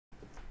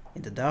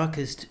In the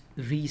darkest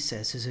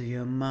recesses of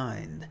your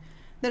mind,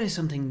 there is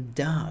something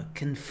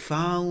dark and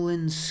foul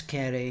and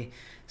scary,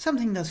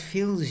 something that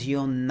fills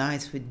your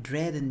nights with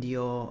dread and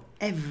your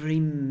every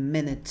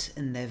minute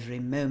and every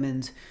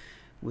moment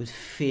with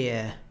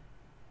fear.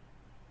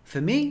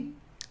 For me,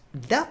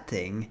 that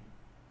thing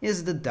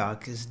is the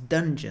darkest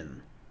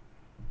dungeon.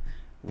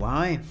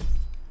 Why?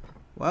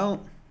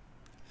 Well,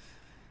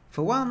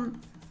 for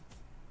one,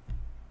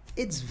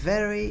 it's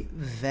very,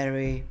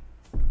 very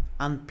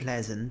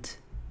unpleasant.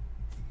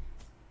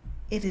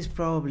 It is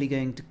probably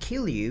going to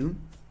kill you,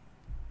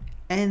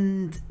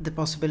 and the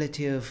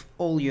possibility of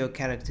all your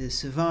characters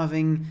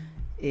surviving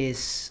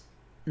is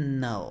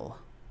null.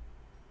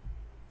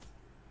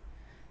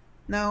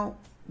 Now,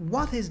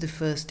 what is the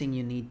first thing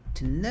you need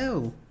to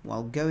know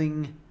while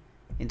going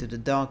into the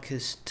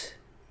darkest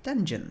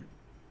dungeon?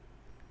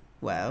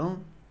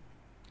 Well,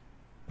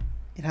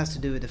 it has to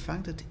do with the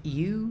fact that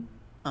you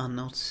are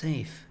not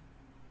safe.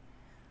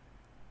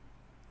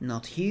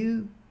 Not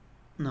you,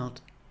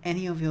 not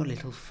any of your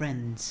little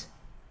friends.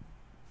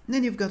 And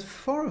then you've got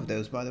 4 of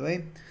those, by the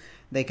way.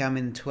 They come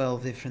in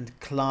 12 different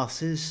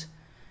classes,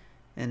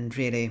 and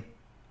really,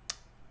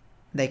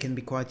 they can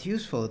be quite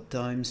useful at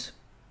times.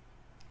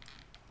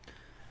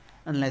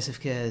 Unless, of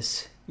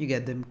course, you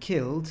get them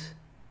killed,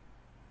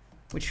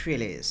 which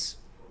really is.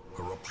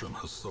 Corruption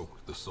has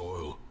soaked the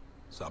soil,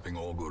 sapping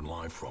all good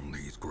life from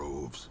these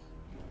groves.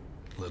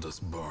 Let us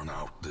burn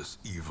out this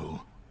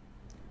evil.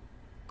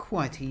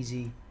 Quite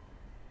easy.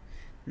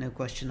 No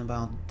question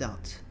about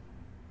that.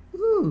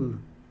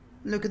 Ooh,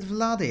 look at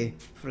Vladi,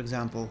 for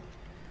example.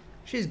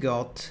 She's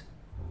got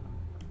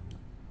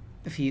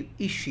a few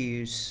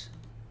issues,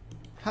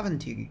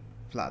 haven't you,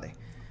 Vladi?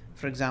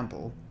 For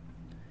example,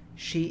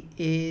 she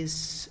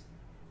is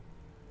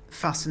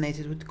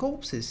fascinated with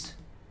corpses.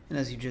 And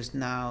as you just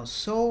now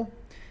saw,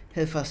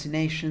 her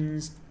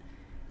fascination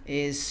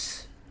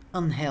is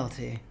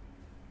unhealthy,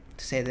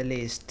 to say the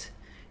least.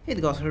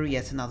 It got her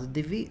yet another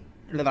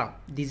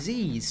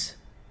disease.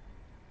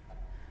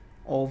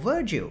 Or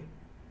Virgil.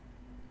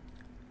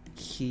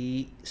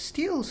 He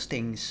steals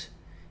things.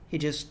 He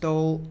just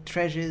stole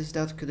treasures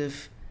that could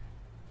have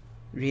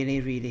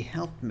really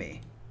helped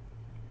me.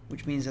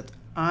 Which means that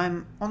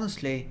I'm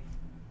honestly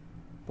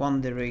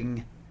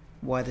wondering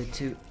whether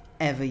to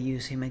ever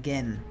use him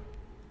again.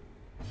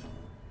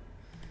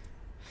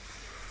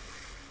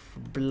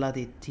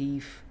 Bloody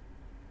thief.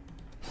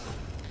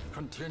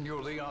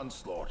 Continue the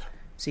onslaught.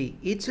 See,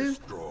 Itsu,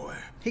 Destroy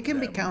he can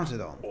be them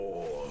counted on.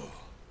 all.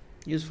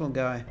 Useful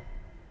guy.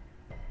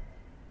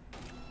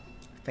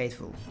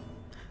 Faithful.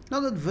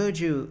 Not that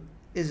Virgil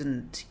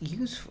isn't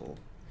useful.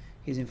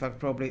 He's in fact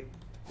probably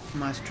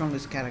my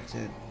strongest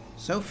character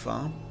so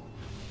far.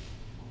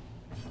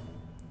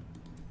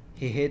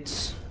 He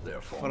hits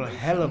for a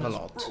hell of a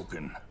lot.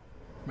 Broken.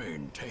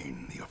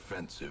 Maintain the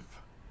offensive.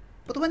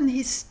 But when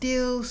he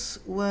steals,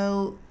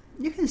 well,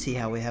 you can see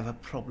how we have a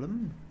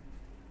problem.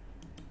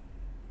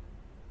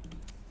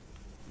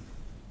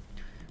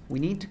 We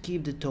need to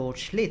keep the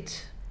torch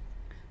lit.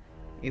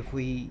 If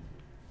we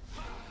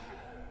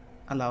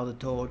allow the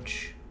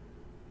torch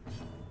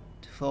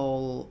to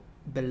fall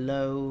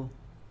below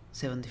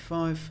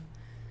 75,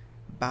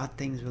 bad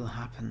things will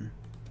happen.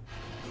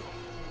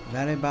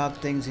 Very bad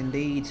things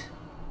indeed.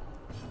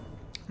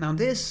 Now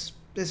this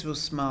was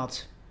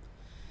smart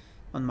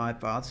on my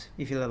part,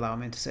 if you'll allow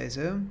me to say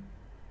so.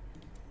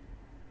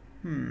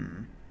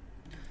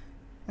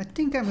 I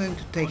think I'm going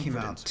to take him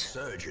out.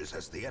 Surges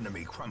as the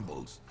enemy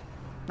crumbles.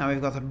 Now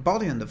we've got a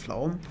body on the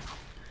floor.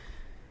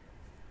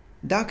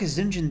 Darkest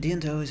Dungeon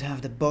didn't always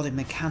have the body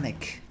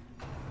mechanic.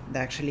 They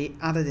actually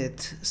added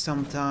it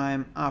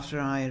sometime after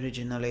I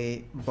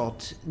originally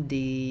bought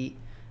the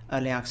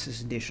Early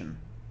Access Edition.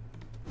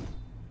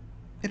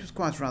 It was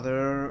quite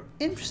rather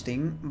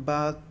interesting,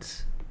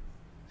 but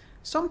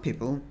some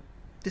people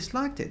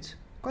disliked it.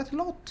 Quite a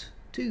lot,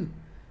 too.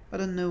 I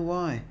don't know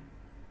why.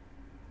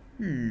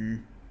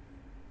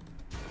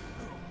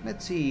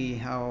 Let's see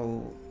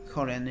how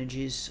core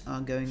energies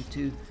are going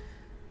to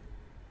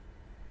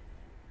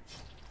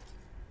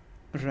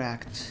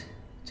react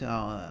to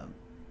our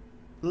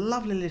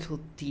lovely little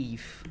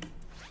thief.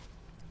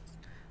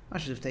 I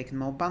should have taken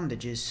more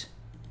bandages.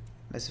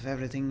 Less of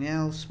everything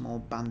else, more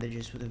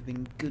bandages would have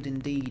been good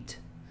indeed.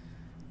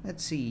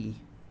 Let's see.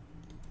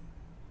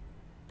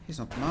 He's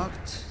not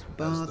marked,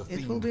 but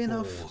it will be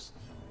enough.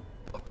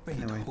 A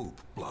faint Anyway. hope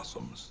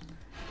blossoms.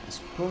 Let's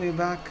pull you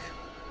back.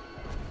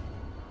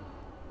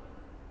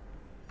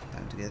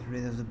 Time to get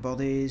rid of the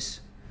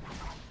bodies.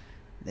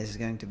 This is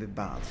going to be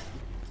bad.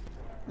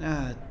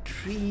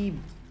 3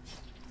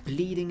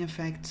 bleeding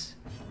effects?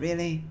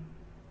 Really?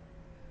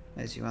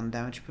 Let's see, 1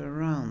 damage per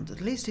round.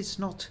 At least it's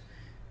not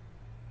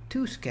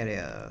too scary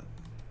a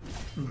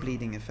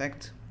bleeding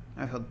effect.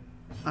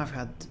 I've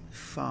had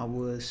far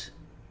worse.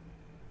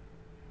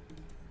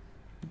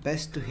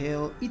 Best to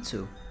heal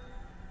Itsu.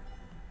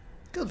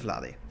 Good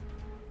Vladi.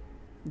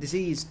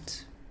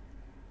 Diseased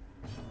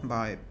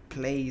by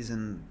plagues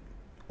and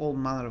all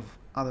manner of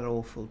other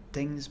awful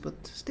things,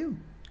 but still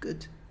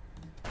good.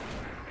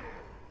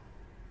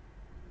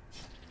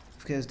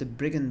 course, the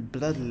Brigand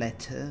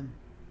Bloodletter.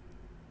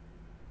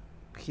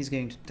 He's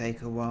going to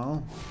take a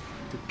while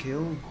to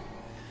kill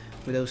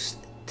with those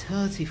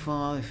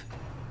 35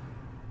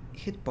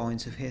 hit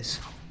points of his.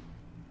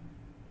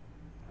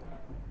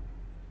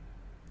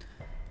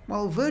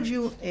 While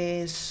Virgil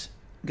is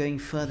going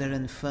further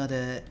and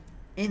further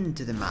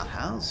into the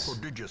madhouse,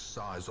 Prodigious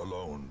size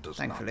alone does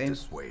thankfully, not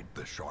dissuade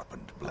the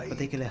sharpened blade. that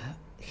particular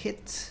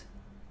hit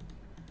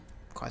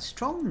quite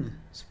strong,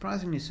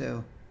 surprisingly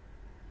so.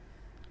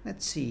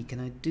 Let's see,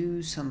 can I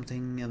do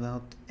something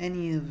about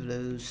any of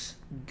those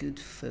good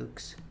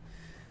folks?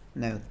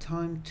 No,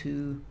 time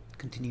to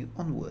continue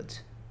onward.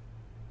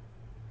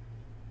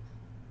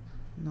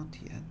 Not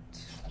yet.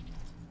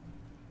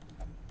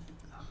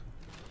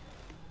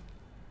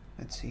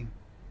 Let's see.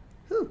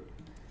 Whew!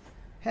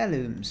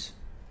 Heirlooms.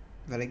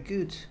 Very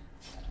good.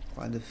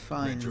 Quite a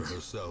find. Nature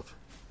herself,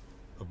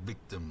 a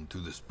victim to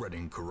the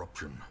spreading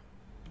corruption,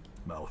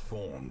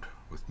 malformed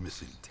with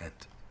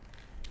misintent.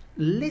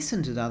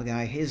 Listen to that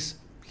guy. He's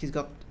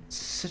got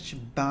such a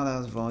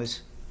badass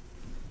voice.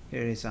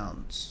 Here he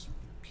sounds.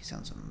 He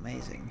sounds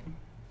amazing.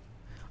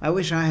 I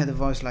wish I had a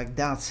voice like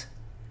that.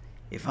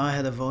 If I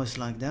had a voice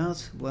like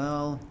that,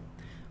 well,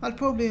 I'd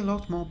probably be a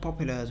lot more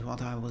popular at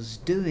what I was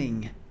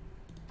doing.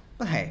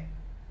 But hey,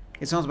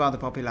 it's not about the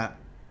popular.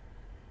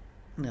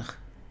 Ugh.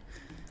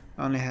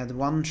 I only had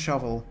one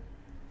shovel.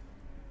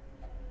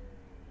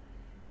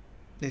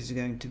 This is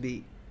going to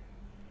be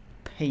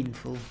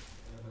painful.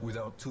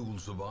 Without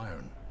tools of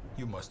iron,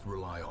 you must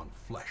rely on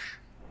flesh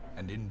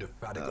and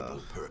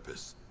indefatigable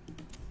purpose.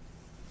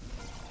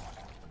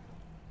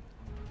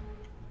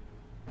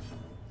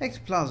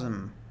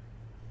 Ectoplasm.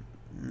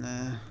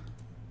 Nah.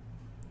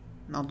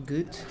 Not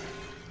good,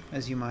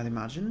 as you might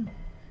imagine.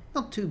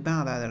 Not too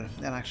bad either.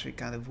 They're actually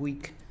kind of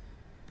weak.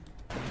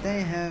 But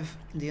they have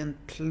the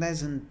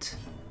unpleasant...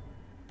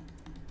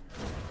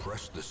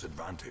 Press this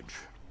advantage.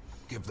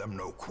 Give them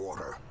no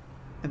quarter.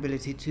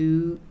 ability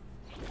to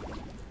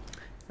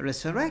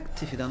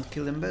resurrect if you don't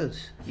kill them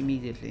both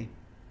immediately.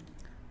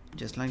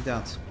 Just like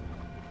that.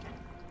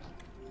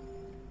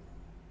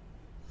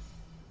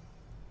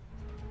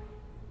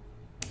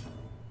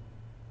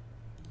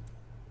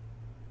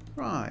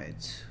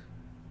 Right.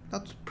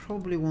 That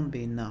probably won't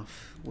be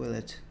enough, will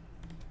it?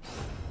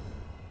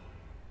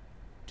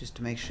 Just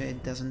to make sure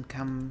it doesn't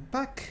come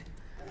back.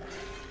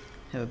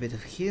 Have a bit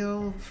of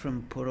heal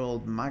from poor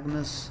old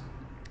Magnus.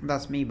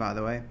 That's me, by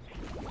the way.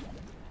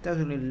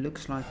 Totally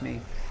looks like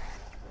me.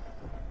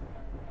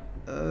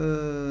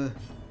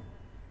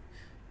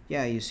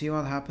 Yeah, you see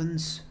what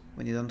happens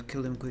when you don't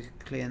kill them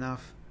quickly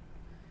enough?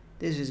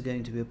 This is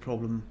going to be a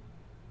problem.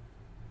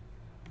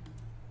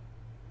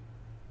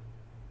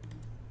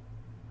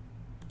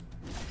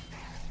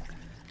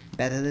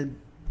 Better to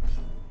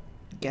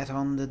get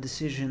on the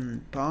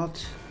decision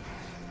part,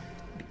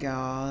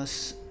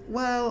 because,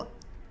 well,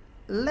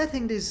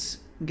 letting this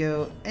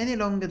go any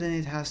longer than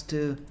it has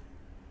to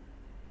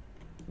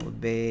would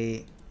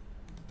be,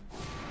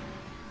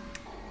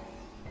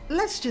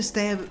 let's just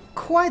say,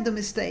 quite a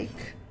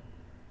mistake.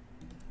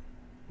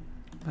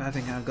 But I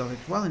think I got it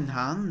well in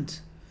hand.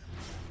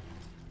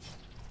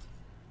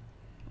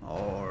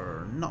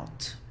 Or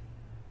not.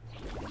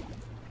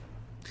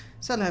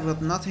 Sadly, I've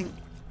got nothing.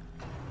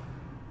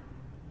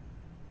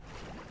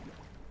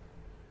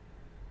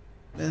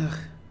 Ugh.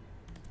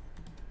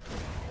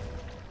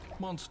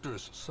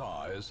 Monstrous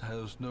size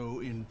has no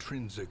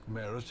intrinsic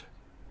merit,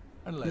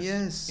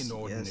 unless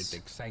inordinate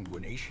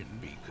exsanguination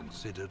be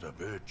considered a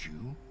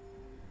virtue.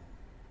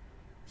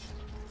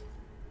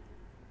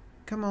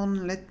 Come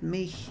on, let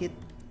me hit.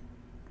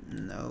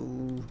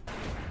 No.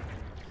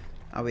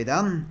 Are we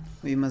done?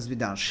 We must be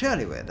done.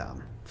 Surely we're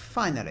done.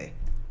 Finally.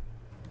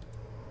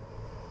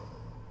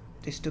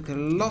 This took a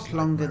lot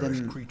longer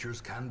than...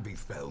 creatures can be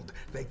felled.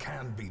 They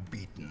can be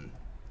beaten.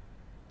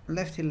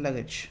 Lefty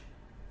luggage.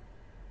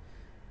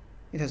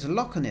 It has a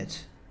lock on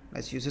it.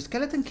 Let's use a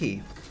skeleton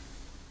key.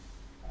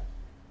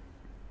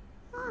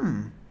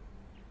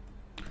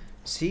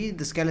 See,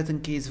 the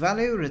skeleton key's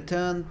value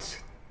returned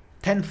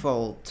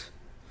tenfold.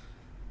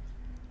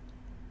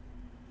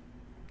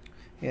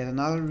 Here's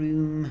another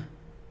room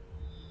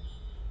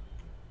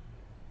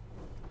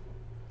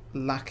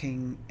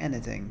lacking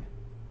anything.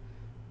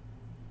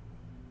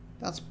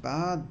 That's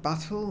bad.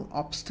 Battle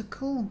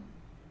obstacle?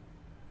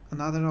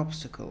 Another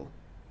obstacle.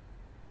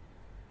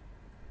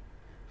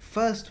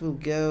 First we'll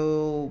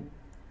go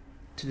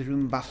to the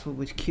room battle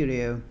with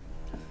Curio.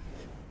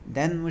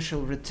 Then we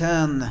shall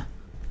return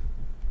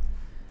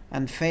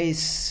and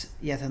face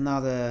yet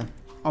another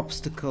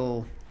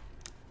obstacle,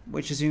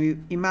 which, as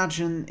you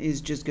imagine,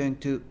 is just going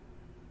to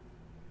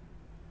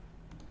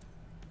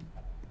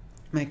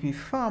make me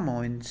far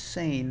more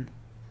insane.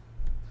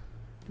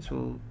 This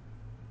will...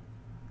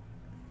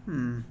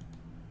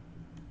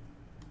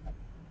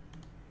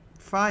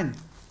 Fine.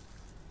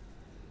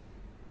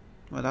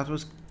 Well, that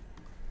was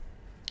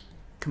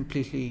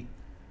completely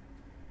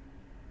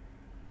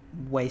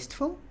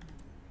wasteful.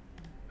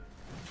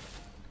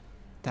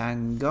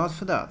 Thank God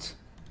for that.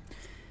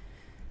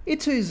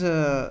 It is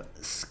a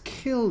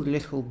killed,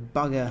 little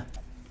bugger.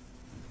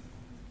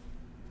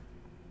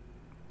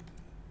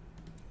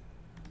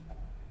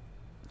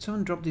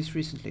 Someone dropped this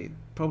recently,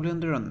 probably on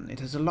the run. It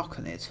has a lock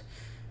on it.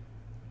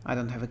 I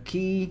don't have a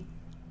key.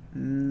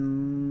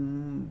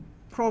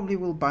 Probably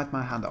will bite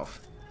my hand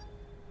off.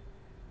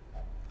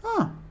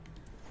 Ah,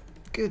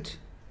 good.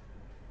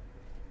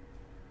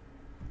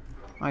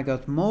 I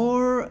got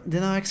more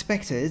than I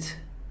expected,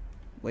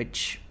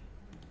 which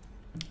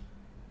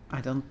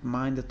I don't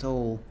mind at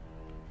all.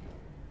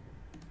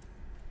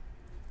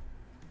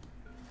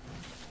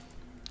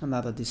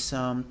 Another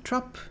disarmed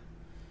trap.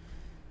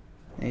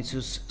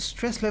 Nature's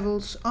stress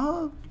levels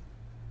are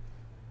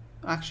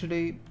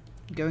actually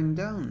going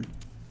down.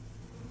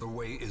 The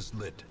way is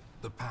lit.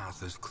 The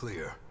path is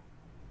clear.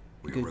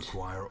 We Good.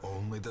 require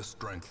only the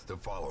strength to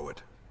follow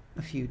it.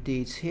 A few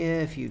deeds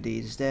here, a few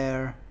deeds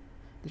there.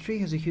 The tree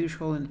has a huge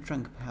hole in the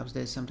trunk. Perhaps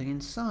there's something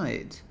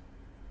inside.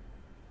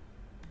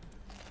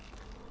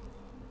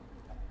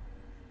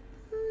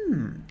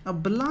 A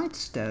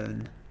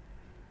blightstone.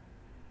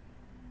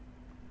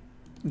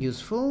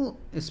 Useful,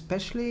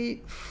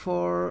 especially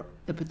for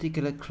a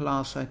particular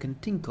class I can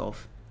think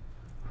of.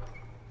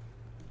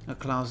 A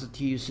class that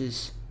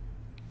uses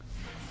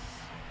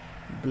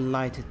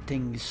blighted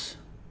things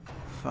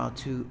far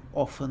too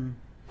often.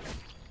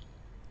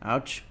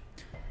 Ouch.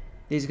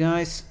 These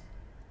guys,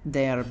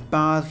 they are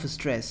bad for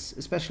stress,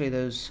 especially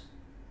those.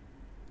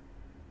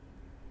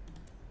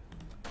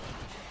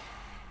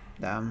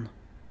 Down.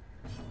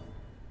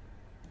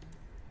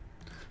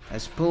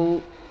 Let's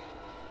pull.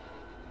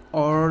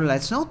 Or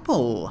let's not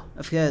pull.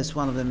 Of course,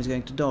 one of them is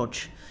going to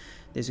dodge.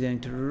 This is going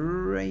to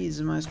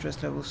raise my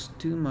stress levels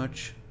too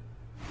much.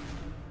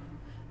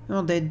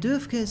 What they do,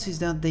 of course, is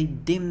that they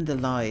dim the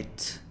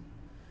light.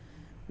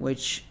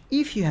 Which,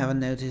 if you haven't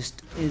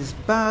noticed, is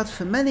bad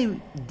for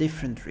many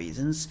different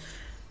reasons.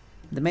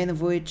 The main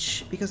of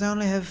which, because I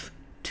only have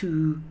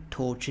 2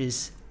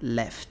 torches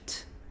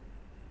left.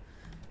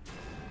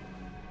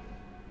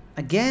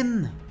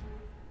 Again!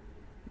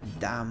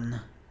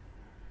 Damn.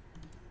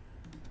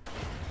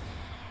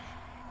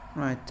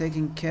 Right,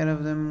 taking care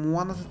of them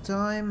one at a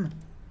time.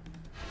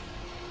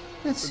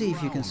 Let's see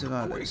if you can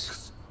survive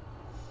this.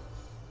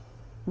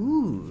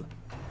 Ooh.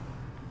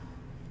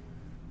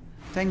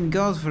 Thank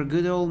God for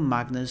good old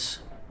Magnus.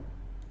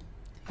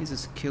 He's a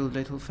skilled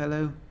little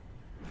fellow.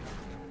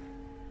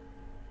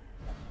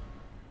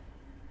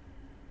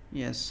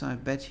 Yes, I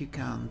bet you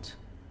can't.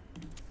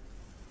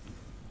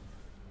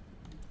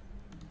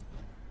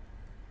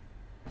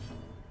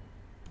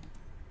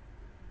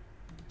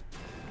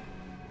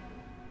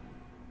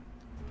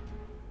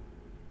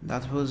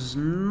 That was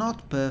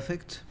not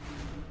perfect.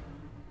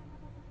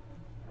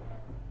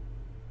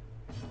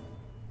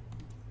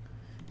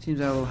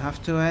 Seems I will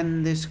have to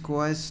end this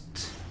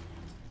quest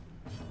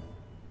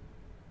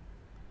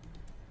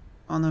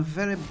on a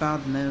very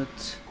bad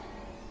note.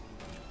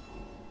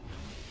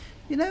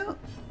 You know,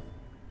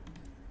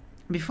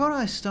 before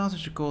I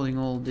started recording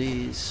all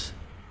these,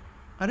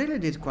 I really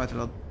did quite a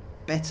lot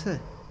better.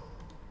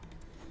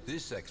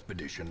 This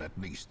expedition at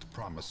least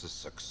promises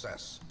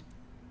success.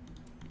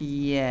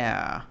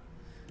 Yeah,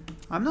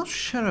 I'm not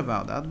sure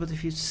about that, but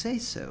if you say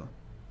so.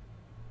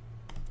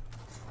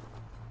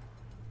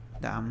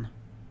 Damn.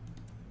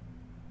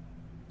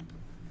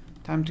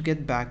 Time to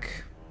get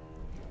back.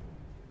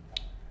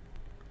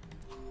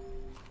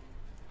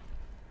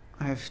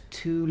 I have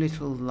too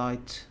little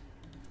light.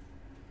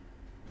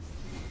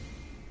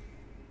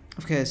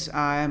 Of course,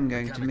 I am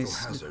going to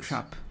miss the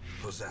trap.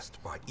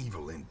 Possessed by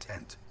evil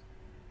intent.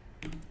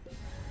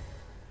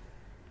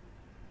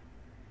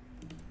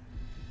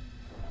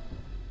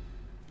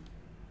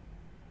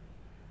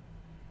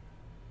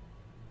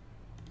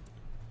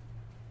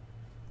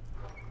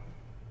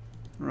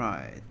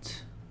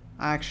 Right.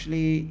 I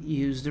actually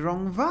used the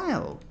wrong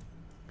vial,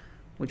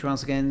 which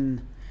once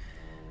again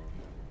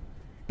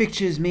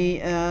pictures me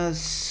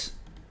as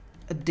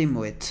a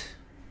dimwit.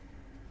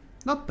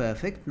 Not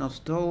perfect,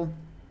 not at all.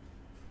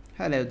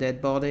 Hello,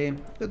 dead body.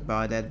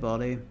 Goodbye, dead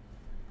body.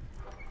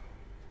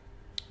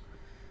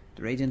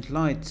 The radiant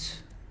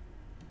light.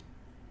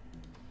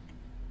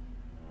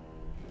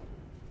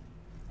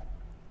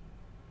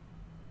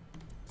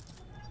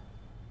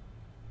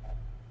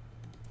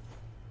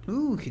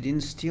 Ooh, he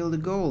didn't steal the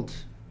gold.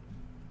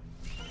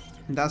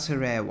 That's a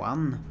rare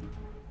one.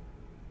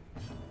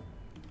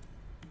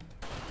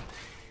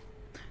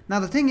 Now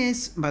the thing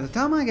is, by the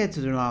time I get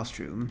to the last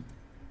room,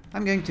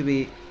 I'm going to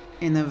be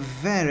in a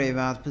very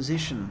bad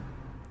position.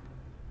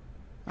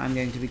 I'm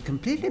going to be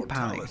completely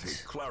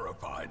panicked.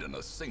 Clarified in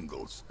a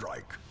single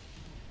strike.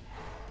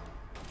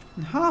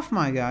 And half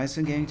my guys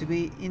are going to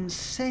be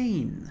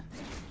insane.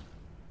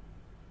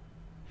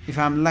 If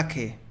I'm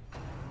lucky.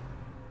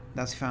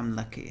 That's if I'm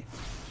lucky.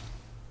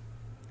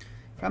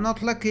 If I'm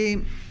not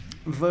lucky,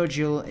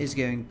 Virgil is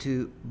going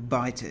to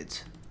bite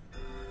it.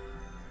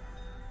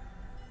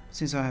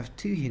 Since I have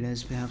 2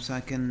 healers, perhaps I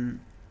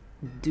can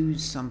do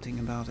something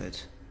about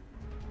it.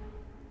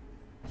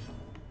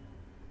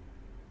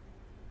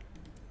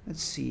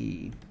 Let's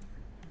see.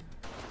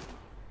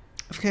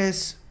 Of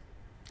course,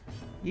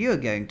 You're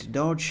going to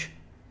dodge,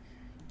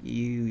 you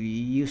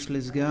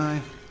useless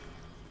guy.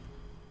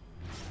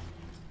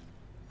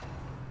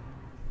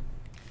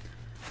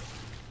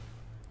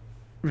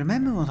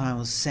 Remember what I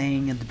was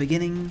saying at the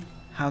beginning?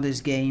 How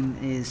this game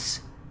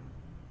is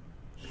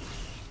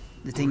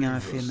the thing I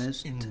fear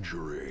most?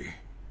 Injury.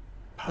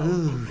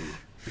 Oh,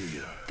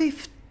 Fear.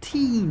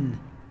 15!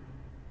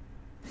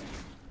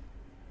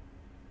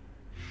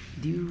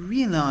 Do you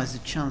realize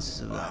the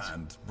chances of that?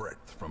 And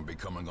breadth from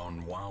becoming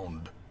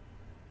unwound.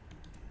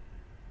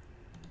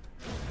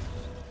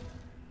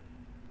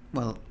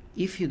 Well,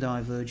 if you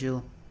die,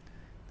 Virgil,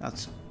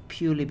 that's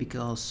purely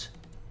because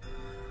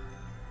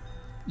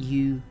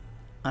you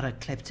are a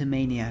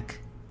kleptomaniac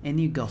and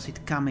you got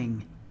it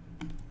coming.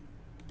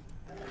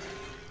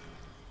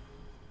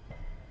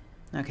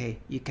 Okay,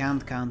 you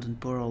can't count on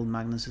poor old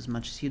Magnus as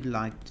much as you'd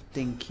like to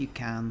think you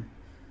can.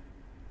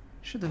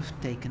 Should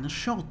have taken a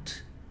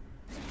shot,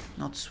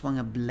 not swung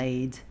a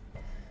blade,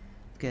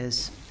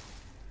 because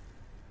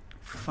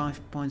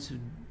 5 points of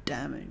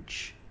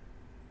damage.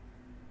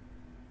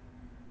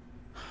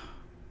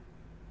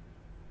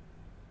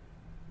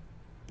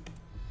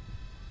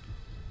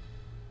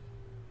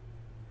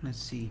 Let's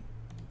see.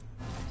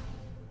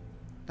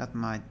 That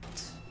might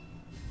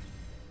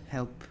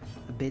help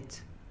a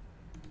bit.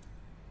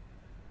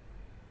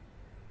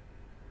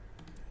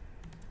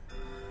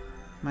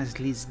 Might at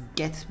least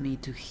get me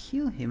to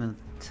heal him a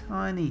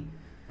tiny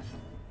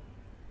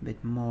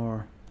bit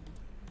more.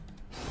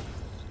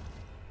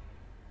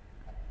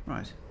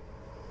 Right.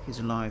 He's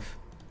alive.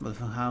 But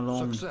for how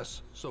long?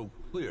 Success so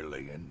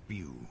clearly in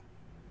view.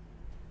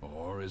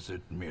 Or is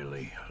it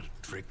merely a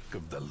trick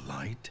of the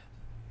light?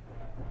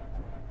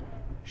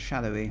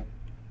 Shadowy.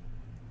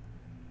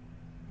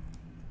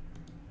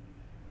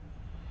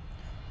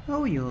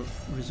 Oh, your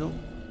result.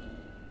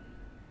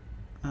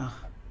 Ah.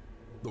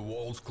 The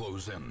walls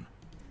close in.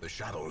 The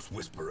shadows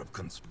whisper of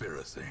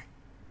conspiracy.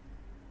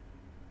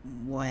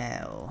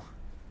 Well.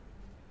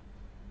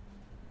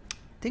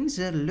 Things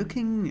are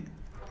looking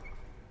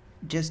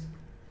just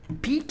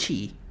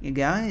peachy, you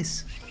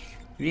guys.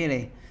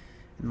 Really.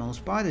 And more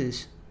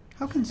spiders.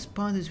 How can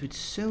spiders with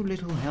so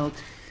little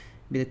health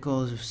be the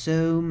cause of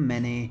so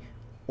many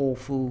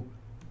awful,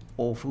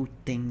 awful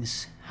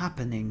things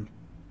happening?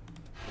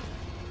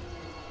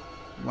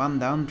 1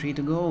 down, 3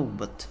 to go,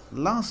 but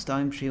last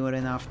time 3 were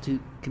enough to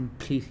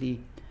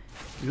completely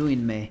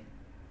ruin me.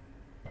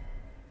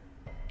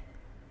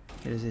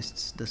 He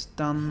resists the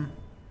stun.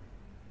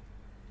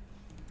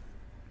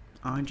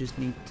 I just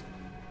need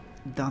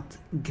that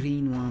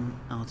green one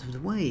out of the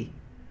way.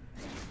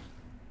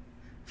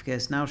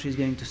 Because now she's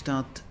going to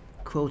start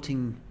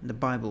quoting the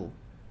Bible.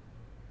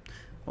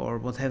 Or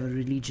whatever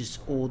religious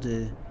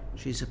order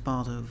she's a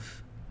part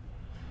of.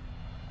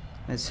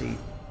 Let's see.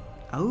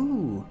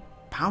 Oh,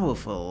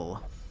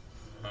 powerful.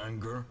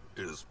 Anger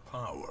is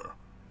power.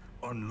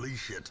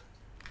 Unleash it.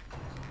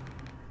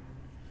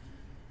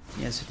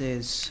 Yes, it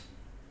is.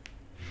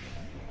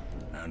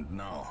 And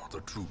now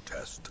the true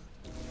test.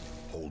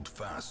 Hold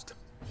fast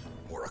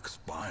or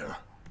expire.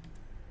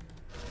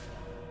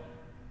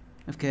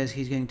 Of course,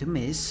 he's going to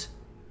miss.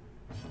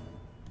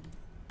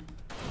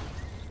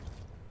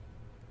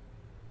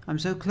 I'm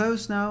so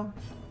close now.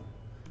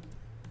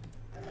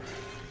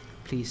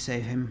 Please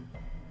save him.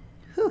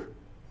 Whew.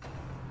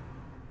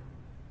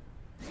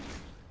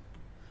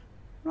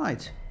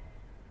 Right.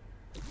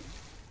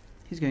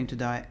 He's going to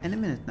die any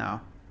minute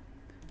now.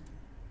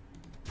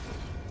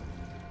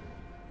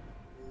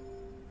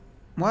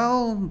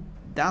 Well,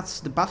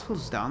 the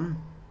battle's done.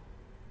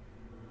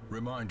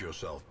 Remind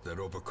yourself that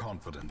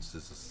overconfidence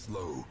is a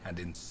slow and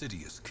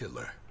insidious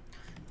killer.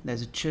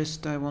 There's a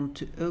chest I want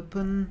to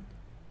open.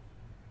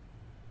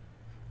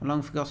 A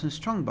long forgotten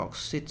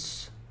strongbox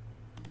sits.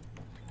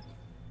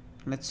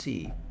 Let's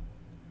see.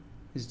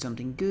 Is it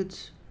something good?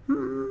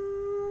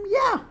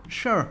 Yeah,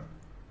 sure.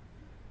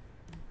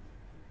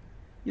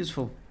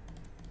 Useful.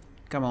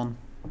 Come on.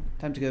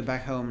 Time to go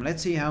back home.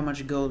 Let's see how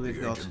much gold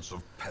we've got. The agents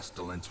of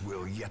pestilence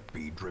will yet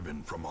be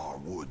driven from our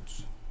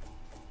woods.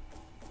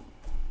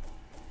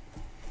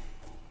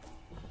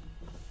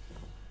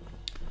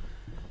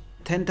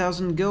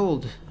 10,000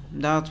 gold.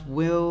 That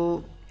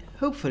will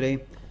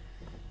hopefully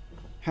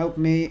help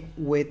me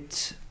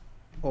with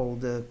all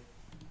the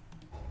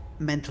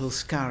mental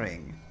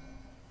scarring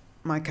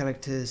my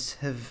characters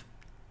have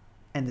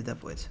ended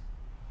up with.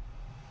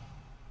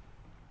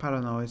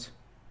 Paranoid.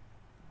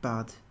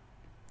 Bad.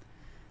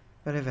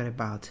 Very, very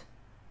bad.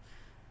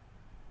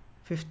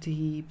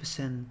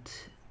 50%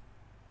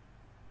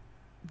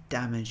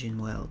 damage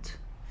in world.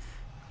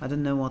 I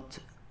don't know what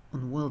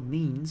unworld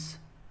means.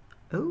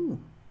 Oh!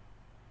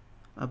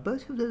 Are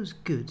both of those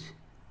good?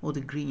 Or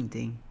the green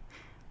thing?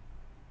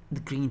 The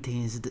green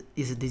thing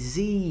is a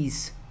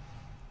disease.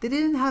 They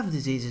didn't have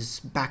diseases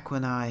back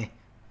when I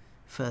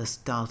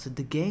first started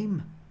the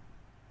game.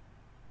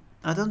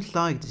 I don't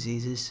like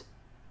diseases.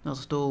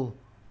 Not at all.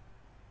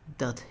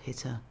 Dud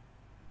hitter.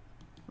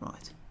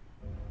 Right.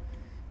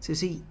 So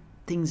see,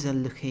 things are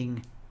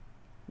looking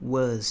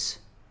worse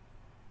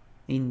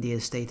in the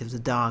estate of the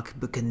Dark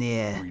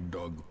Buccaneer. We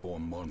dug for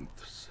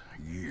months,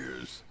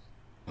 years,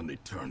 an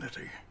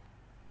eternity,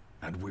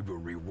 and we were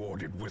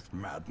rewarded with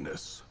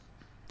madness.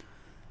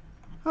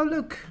 Oh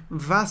look,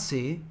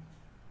 Vasi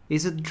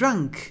is a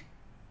drunk.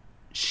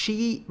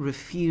 She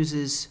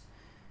refuses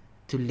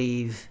to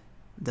leave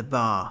the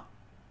bar.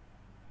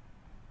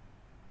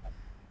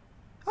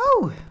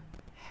 Oh!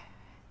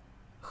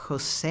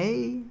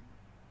 Jose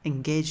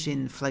engaged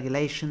in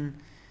flagellation,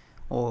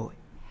 or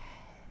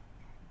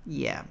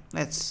yeah,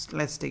 let's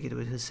take it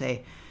with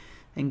Jose.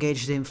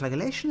 Engaged in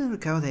flagellation and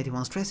recovered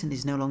 81 stress and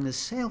is no longer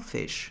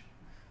sailfish.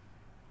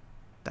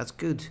 That's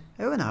good.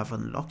 Oh, and I've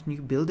unlocked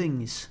new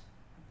buildings.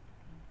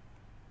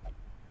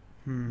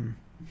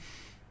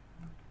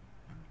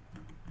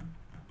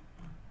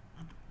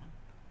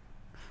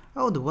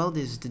 Oh, the world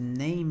is the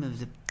name of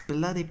the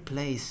bloody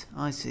place.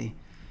 I see.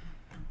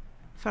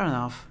 Fair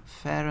enough,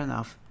 fair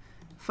enough.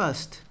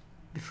 First,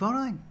 before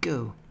I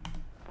go,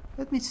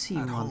 let me see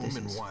At what home this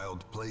in is.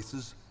 wild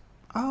places,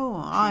 Oh,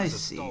 I she's a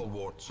see.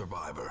 stalwart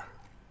survivor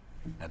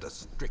and a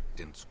strict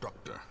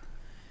instructor.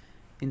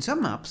 In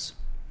some maps,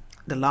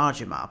 the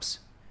larger maps,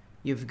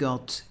 you've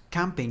got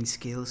camping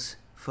skills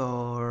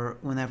for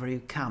whenever you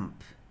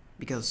camp,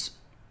 because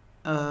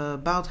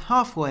about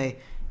halfway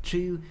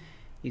through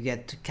you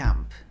get to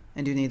camp,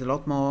 and you need a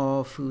lot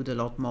more food, a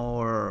lot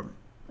more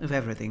of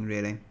everything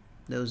really.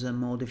 Those are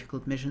more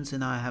difficult missions,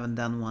 and I haven't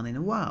done one in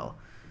a while,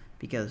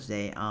 because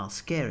they are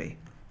scary,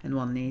 and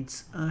one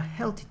needs a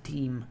healthy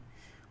team,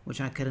 which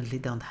I currently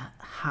don't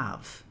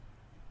have.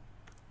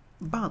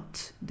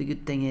 But the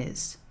good thing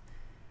is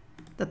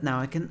that now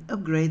I can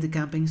upgrade the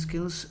camping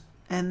skills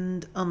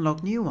and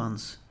unlock new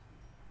ones,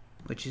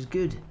 which is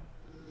good.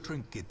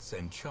 Trinkets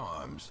and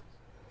charms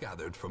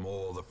gathered from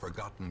all the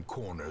forgotten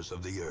corners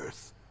of the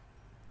earth.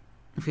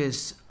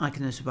 Because I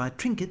can also buy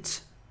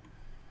trinkets,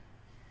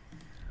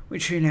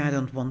 which really I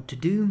don't want to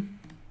do,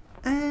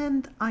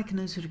 and I can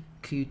also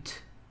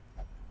recruit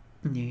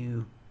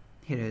new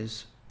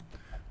heroes.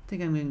 I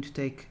think I'm going to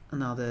take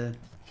another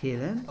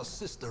healer A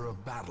sister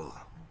of battle,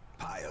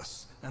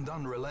 pious and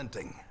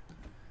unrelenting.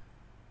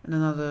 and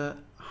another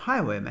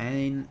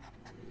highwayman.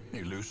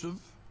 Elusive,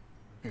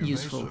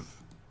 Useful. evasive,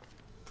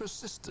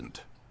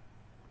 persistent.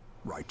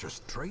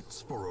 Righteous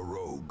traits for a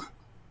rogue.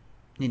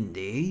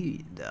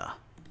 Indeed.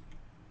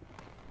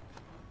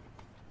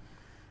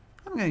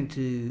 I'm going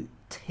to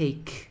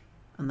take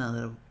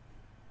another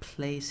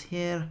place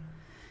here,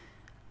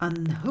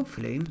 and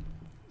hopefully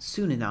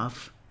soon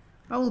enough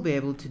I will be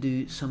able to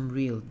do some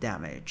real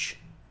damage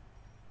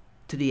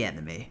to the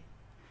enemy.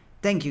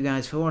 Thank you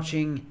guys for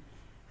watching,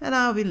 and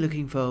I'll be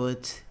looking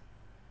forward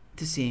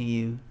to seeing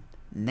you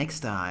next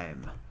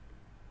time.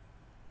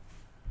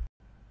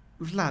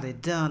 Vladdy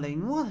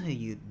darling, what are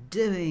you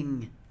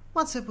doing?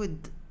 What's up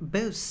with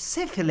both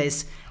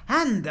syphilis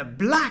and the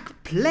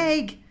Black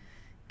Plague?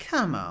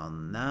 Come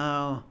on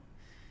now.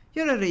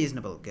 You're a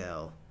reasonable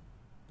girl.